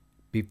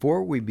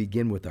Before we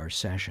begin with our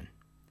session,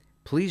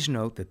 please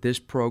note that this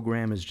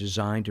program is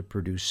designed to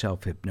produce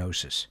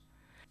self-hypnosis.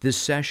 This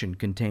session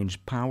contains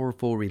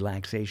powerful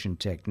relaxation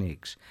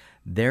techniques.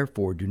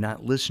 Therefore, do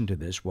not listen to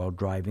this while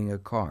driving a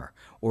car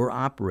or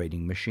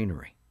operating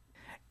machinery.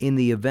 In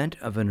the event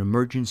of an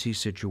emergency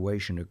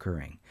situation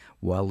occurring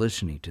while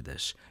listening to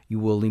this, you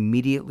will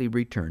immediately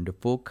return to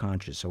full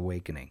conscious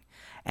awakening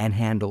and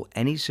handle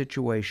any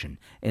situation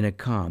in a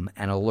calm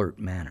and alert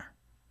manner.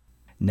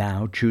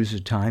 Now choose a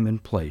time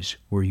and place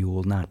where you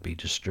will not be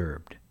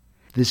disturbed.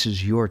 This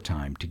is your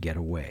time to get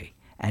away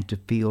and to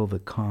feel the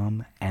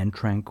calm and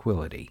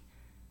tranquility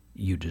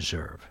you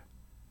deserve.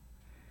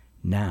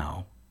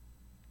 Now,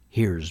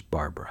 here's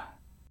Barbara.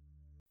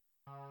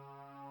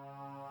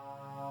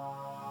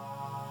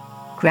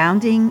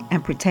 Grounding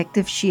and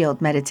Protective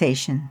Shield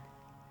Meditation.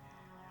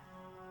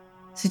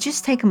 So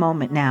just take a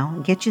moment now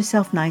and get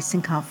yourself nice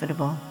and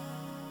comfortable,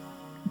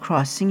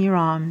 crossing your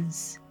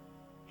arms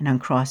and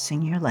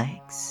uncrossing your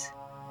legs.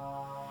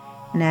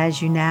 And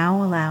as you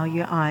now allow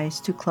your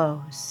eyes to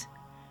close,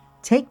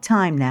 take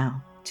time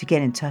now to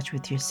get in touch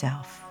with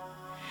yourself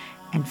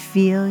and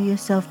feel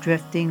yourself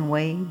drifting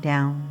way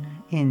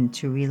down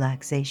into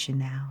relaxation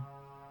now,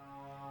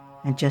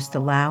 and just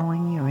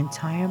allowing your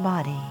entire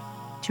body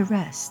to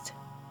rest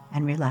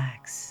and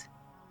relax.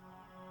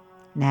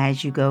 And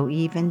as you go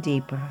even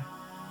deeper,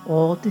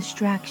 all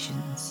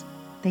distractions,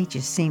 they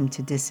just seem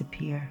to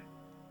disappear.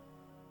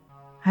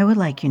 I would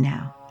like you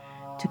now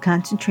to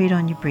concentrate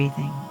on your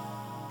breathing.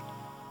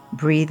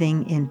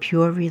 Breathing in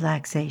pure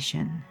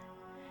relaxation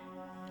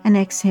and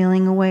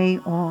exhaling away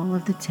all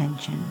of the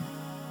tension,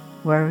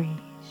 worry,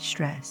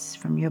 stress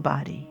from your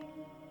body.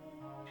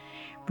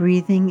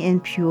 Breathing in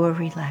pure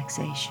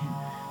relaxation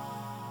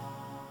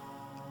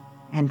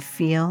and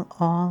feel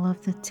all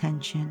of the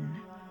tension,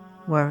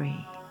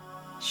 worry,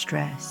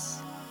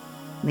 stress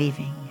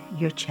leaving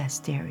your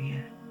chest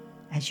area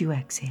as you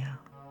exhale.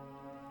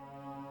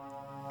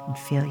 And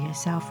feel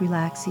yourself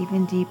relax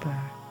even deeper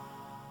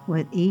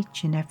with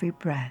each and every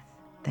breath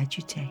that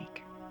you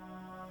take.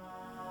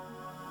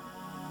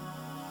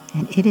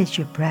 And it is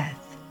your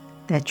breath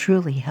that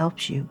truly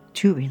helps you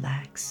to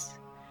relax,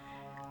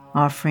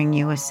 offering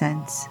you a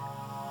sense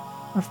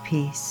of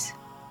peace,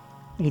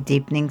 a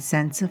deepening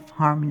sense of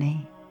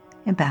harmony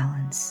and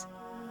balance.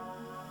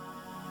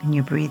 And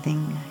your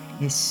breathing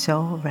is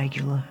so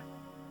regular,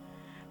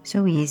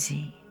 so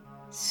easy,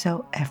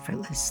 so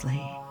effortlessly.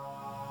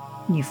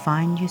 And you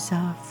find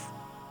yourself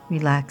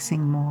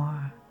relaxing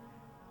more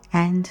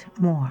and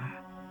more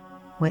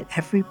with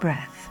every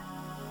breath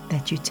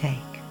that you take.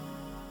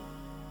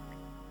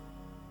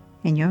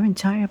 And your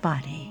entire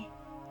body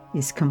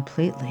is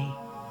completely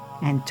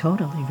and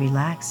totally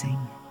relaxing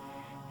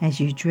as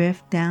you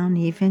drift down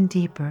even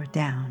deeper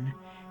down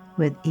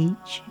with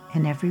each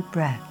and every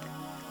breath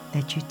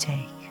that you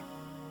take.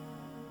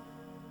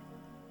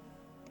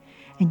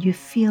 And you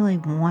feel a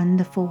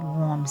wonderful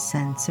warm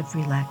sense of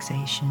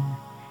relaxation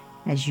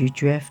as you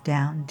drift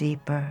down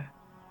deeper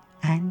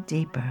and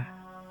deeper.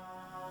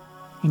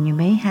 And you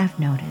may have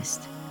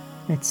noticed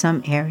that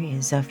some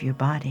areas of your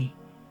body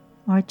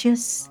are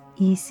just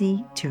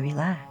easy to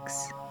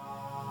relax.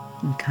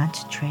 And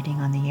concentrating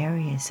on the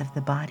areas of the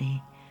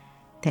body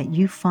that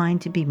you find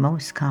to be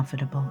most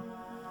comfortable,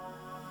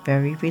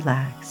 very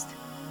relaxed.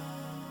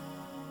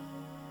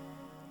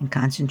 And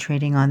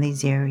concentrating on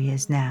these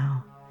areas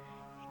now,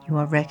 you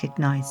are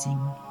recognizing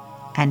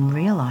and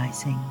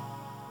realizing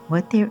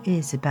what there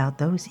is about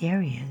those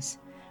areas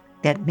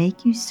that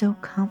make you so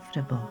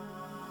comfortable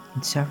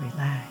and so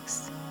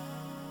relaxed,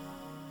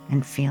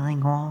 and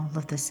feeling all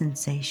of the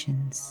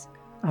sensations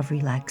of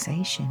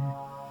relaxation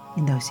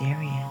in those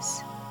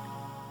areas.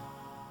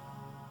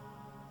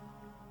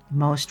 The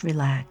most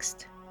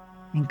relaxed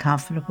and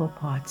comfortable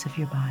parts of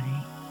your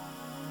body.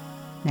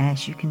 And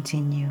as you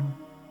continue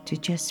to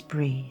just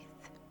breathe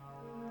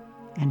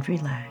and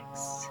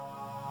relax,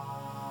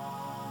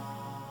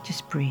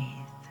 just breathe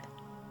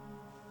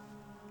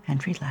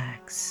and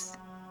relax.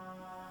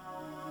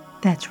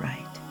 That's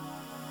right.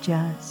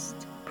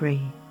 Just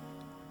breathe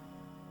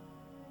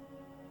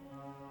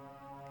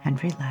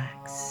and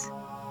relax.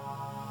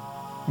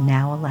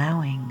 Now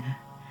allowing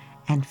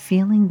and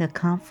feeling the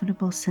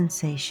comfortable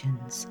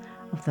sensations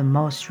of the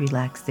most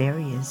relaxed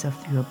areas of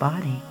your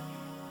body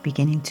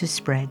beginning to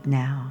spread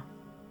now.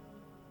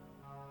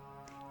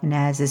 And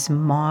as this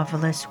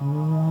marvelous,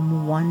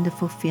 warm,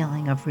 wonderful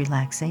feeling of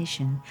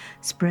relaxation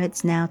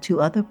spreads now to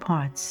other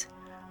parts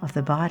of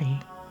the body,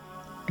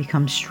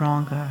 becomes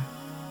stronger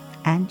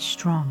and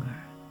stronger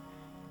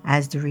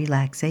as the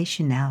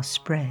relaxation now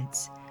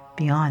spreads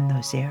beyond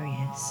those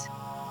areas.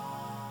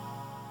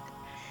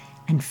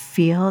 And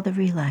feel the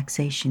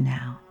relaxation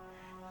now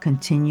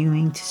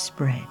continuing to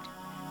spread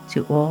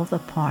to all the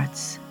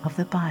parts of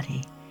the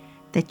body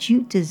that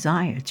you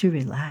desire to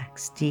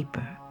relax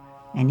deeper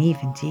and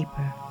even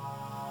deeper.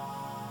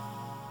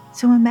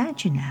 So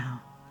imagine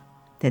now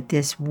that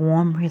this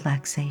warm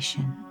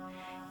relaxation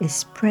is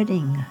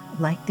spreading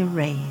like the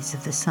rays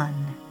of the sun,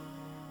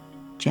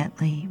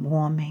 gently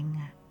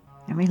warming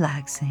and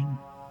relaxing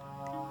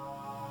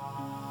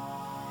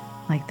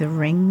like the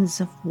rings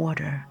of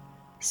water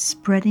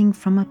spreading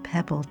from a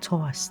pebble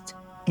tossed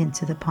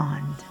into the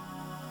pond.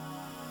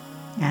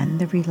 And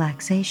the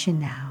relaxation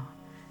now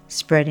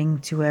spreading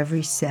to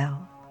every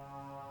cell,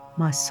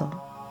 muscle,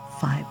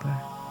 fiber,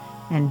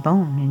 and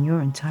bone in your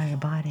entire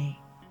body.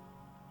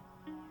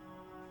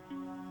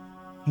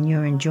 And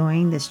you're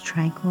enjoying this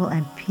tranquil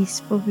and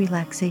peaceful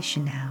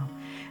relaxation now,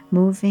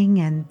 moving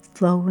and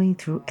flowing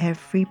through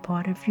every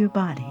part of your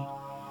body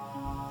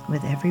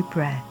with every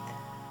breath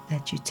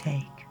that you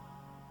take.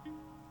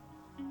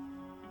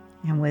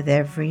 And with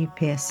every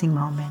passing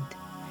moment,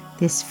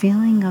 this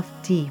feeling of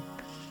deep,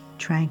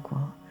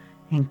 tranquil,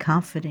 and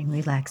comforting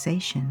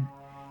relaxation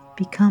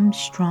becomes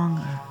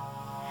stronger,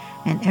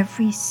 and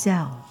every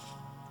cell,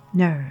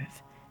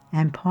 nerve,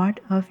 and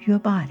part of your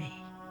body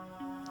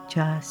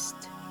just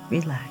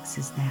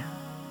relaxes now.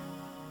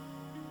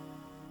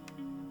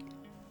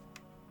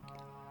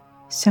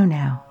 So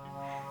now,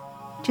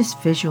 just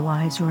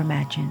visualize or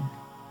imagine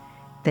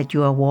that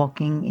you are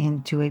walking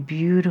into a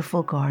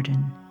beautiful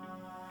garden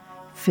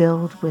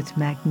filled with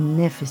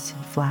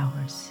magnificent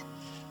flowers.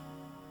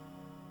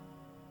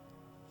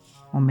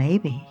 Or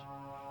maybe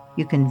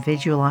you can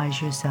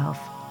visualize yourself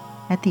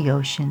at the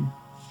ocean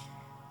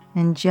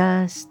and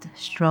just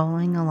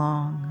strolling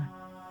along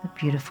the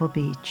beautiful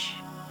beach.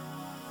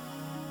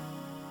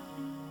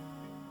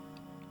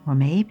 Or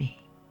maybe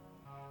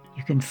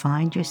you can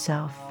find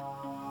yourself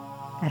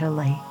at a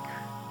lake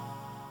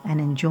and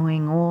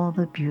enjoying all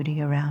the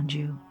beauty around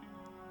you,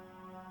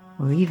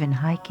 or even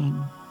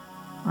hiking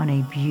on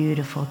a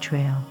beautiful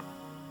trail.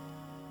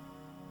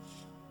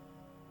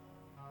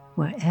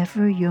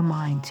 Wherever your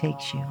mind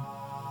takes you,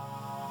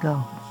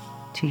 go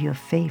to your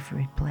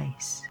favorite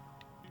place.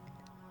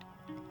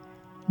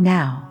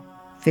 Now,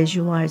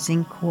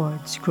 visualizing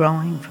cords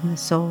growing from the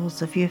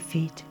soles of your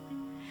feet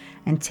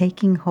and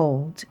taking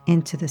hold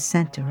into the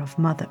center of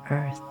Mother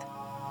Earth.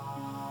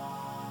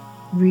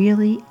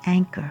 Really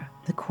anchor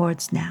the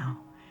cords now,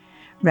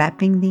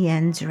 wrapping the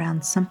ends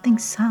around something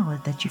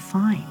solid that you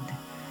find.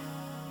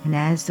 And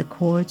as the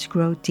cords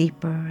grow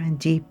deeper and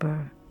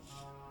deeper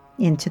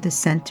into the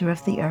center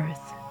of the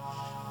earth,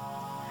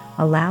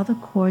 allow the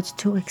cords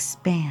to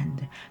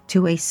expand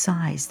to a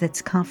size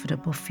that's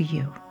comfortable for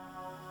you.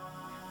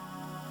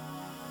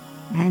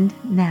 And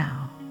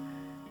now,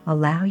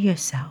 allow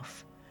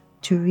yourself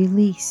to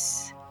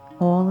release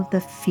all of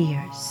the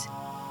fears,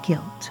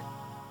 guilt,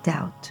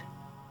 doubt,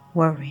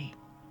 worry,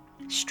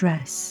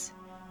 stress,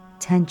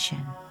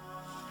 tension,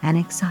 and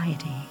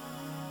anxiety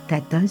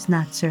that does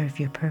not serve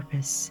your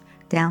purpose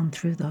down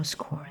through those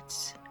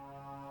cords.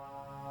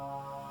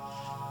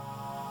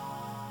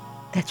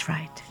 That's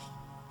right.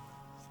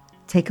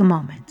 Take a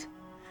moment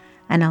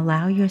and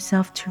allow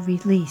yourself to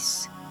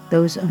release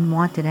those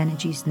unwanted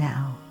energies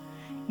now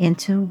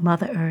into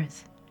Mother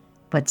Earth,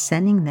 but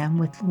sending them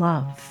with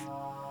love,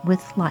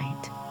 with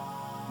light,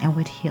 and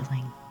with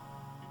healing.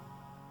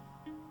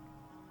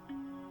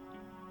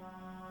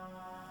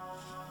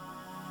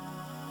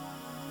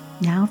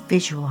 Now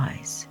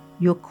visualize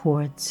your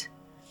cords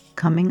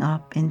coming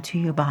up into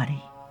your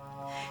body,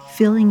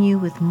 filling you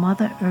with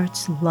Mother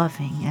Earth's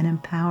loving and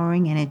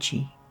empowering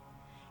energy,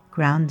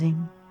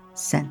 grounding,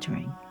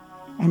 centering,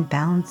 and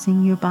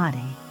balancing your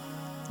body,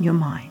 your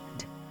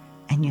mind,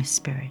 and your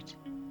spirit.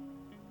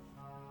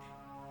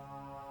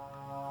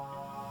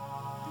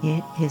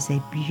 It is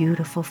a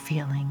beautiful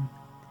feeling,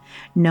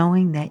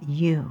 knowing that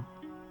you,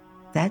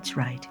 that's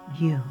right,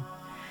 you,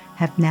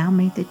 have now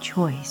made the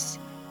choice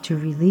to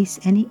release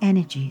any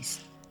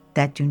energies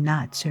that do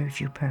not serve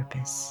your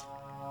purpose.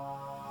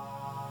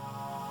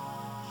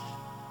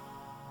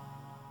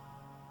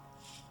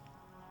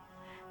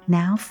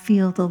 Now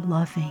feel the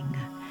loving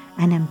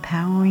and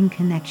empowering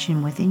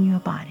connection within your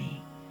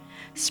body,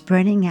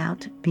 spreading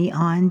out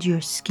beyond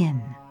your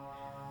skin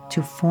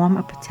to form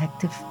a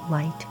protective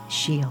light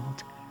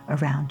shield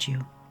around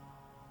you.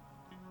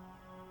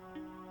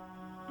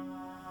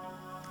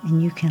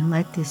 And you can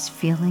let this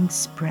feeling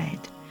spread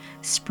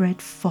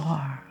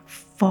far,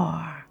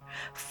 far,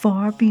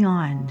 far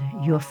beyond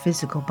your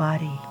physical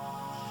body.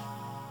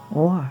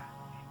 Or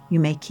you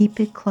may keep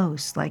it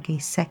close like a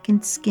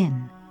second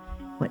skin,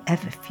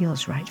 whatever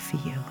feels right for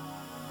you.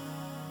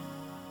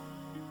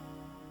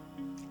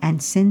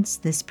 And since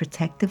this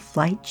protective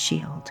light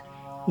shield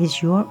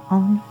is your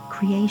own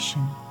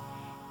creation,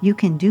 you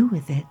can do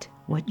with it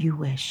what you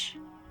wish.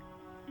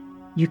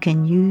 You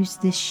can use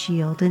this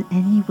shield in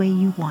any way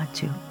you want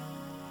to.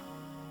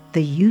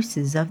 The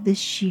uses of this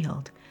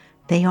shield,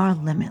 they are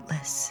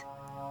limitless.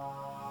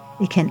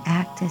 It can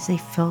act as a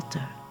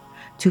filter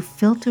to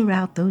filter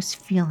out those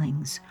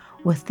feelings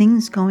or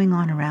things going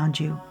on around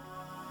you,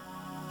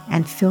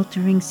 and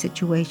filtering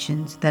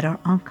situations that are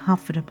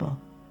uncomfortable,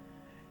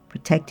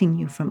 protecting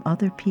you from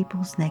other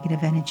people's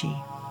negative energy.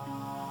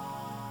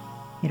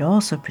 It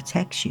also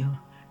protects you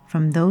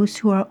from those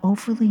who are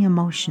overly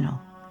emotional,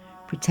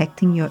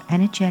 protecting your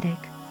energetic,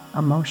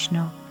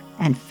 emotional,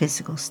 and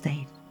physical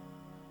state.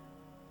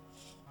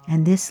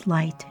 And this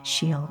light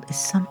shield is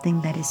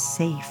something that is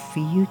safe for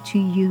you to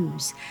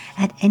use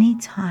at any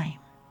time,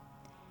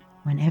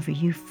 whenever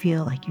you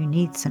feel like you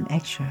need some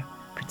extra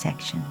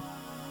protection.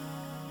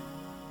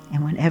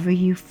 And whenever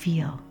you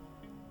feel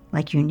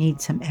like you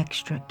need some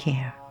extra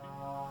care.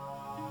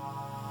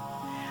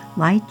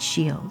 Light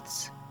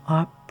shields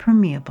are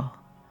permeable,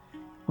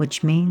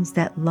 which means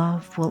that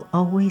love will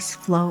always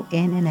flow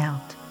in and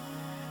out,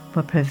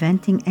 but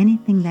preventing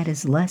anything that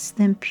is less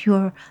than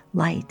pure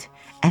light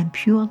and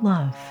pure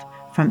love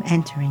from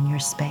entering your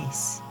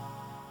space,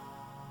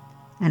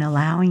 and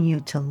allowing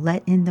you to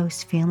let in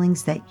those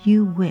feelings that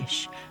you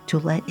wish to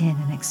let in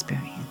and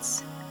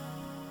experience.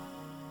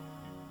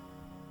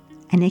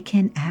 And it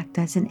can act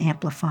as an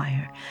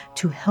amplifier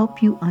to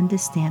help you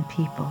understand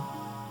people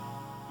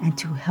and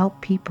to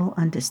help people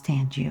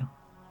understand you.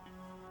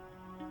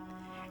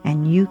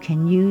 And you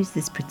can use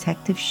this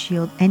protective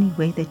shield any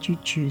way that you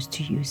choose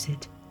to use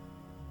it,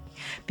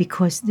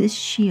 because this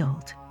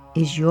shield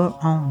is your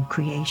own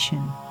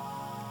creation.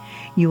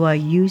 You are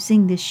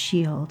using this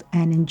shield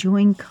and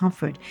enjoying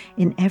comfort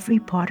in every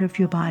part of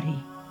your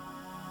body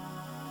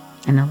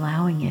and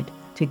allowing it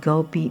to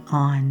go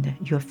beyond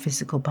your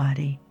physical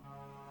body.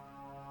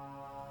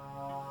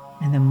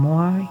 And the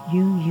more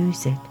you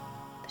use it,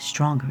 the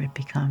stronger it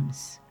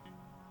becomes.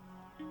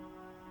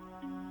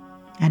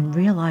 And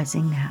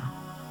realizing now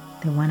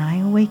that when I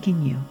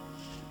awaken you,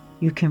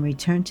 you can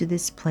return to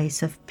this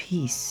place of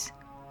peace,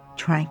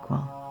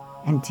 tranquil,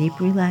 and deep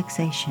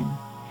relaxation,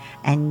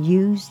 and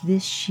use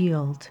this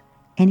shield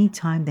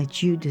anytime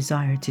that you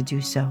desire to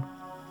do so.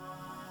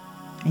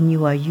 And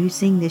you are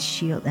using this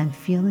shield and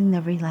feeling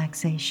the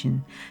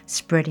relaxation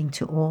spreading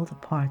to all the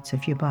parts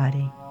of your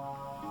body.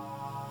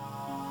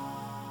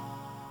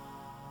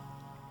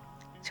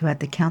 So at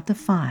the count of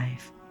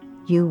 5,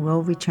 you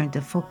will return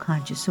to full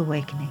conscious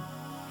awakening,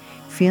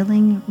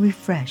 feeling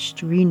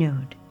refreshed,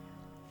 renewed,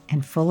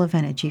 and full of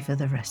energy for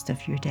the rest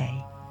of your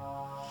day.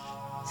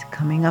 So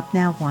coming up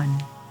now,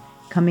 1,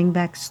 coming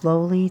back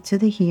slowly to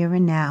the here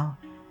and now,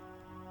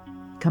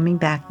 coming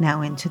back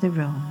now into the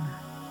room.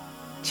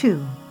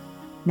 2,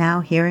 now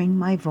hearing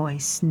my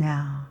voice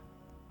now.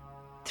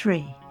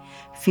 3,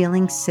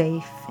 feeling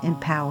safe,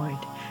 empowered,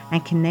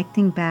 and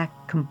connecting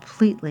back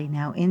completely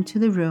now into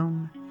the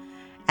room.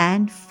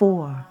 And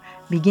 4,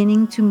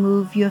 beginning to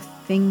move your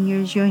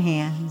fingers, your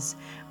hands,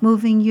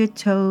 moving your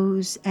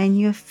toes and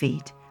your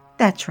feet.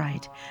 That's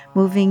right,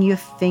 moving your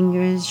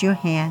fingers, your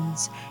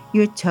hands,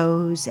 your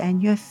toes,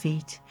 and your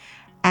feet.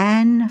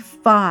 And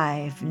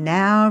 5,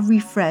 now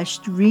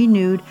refreshed,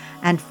 renewed,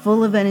 and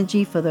full of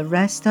energy for the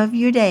rest of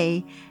your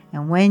day.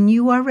 And when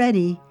you are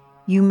ready,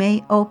 you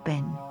may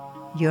open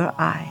your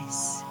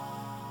eyes.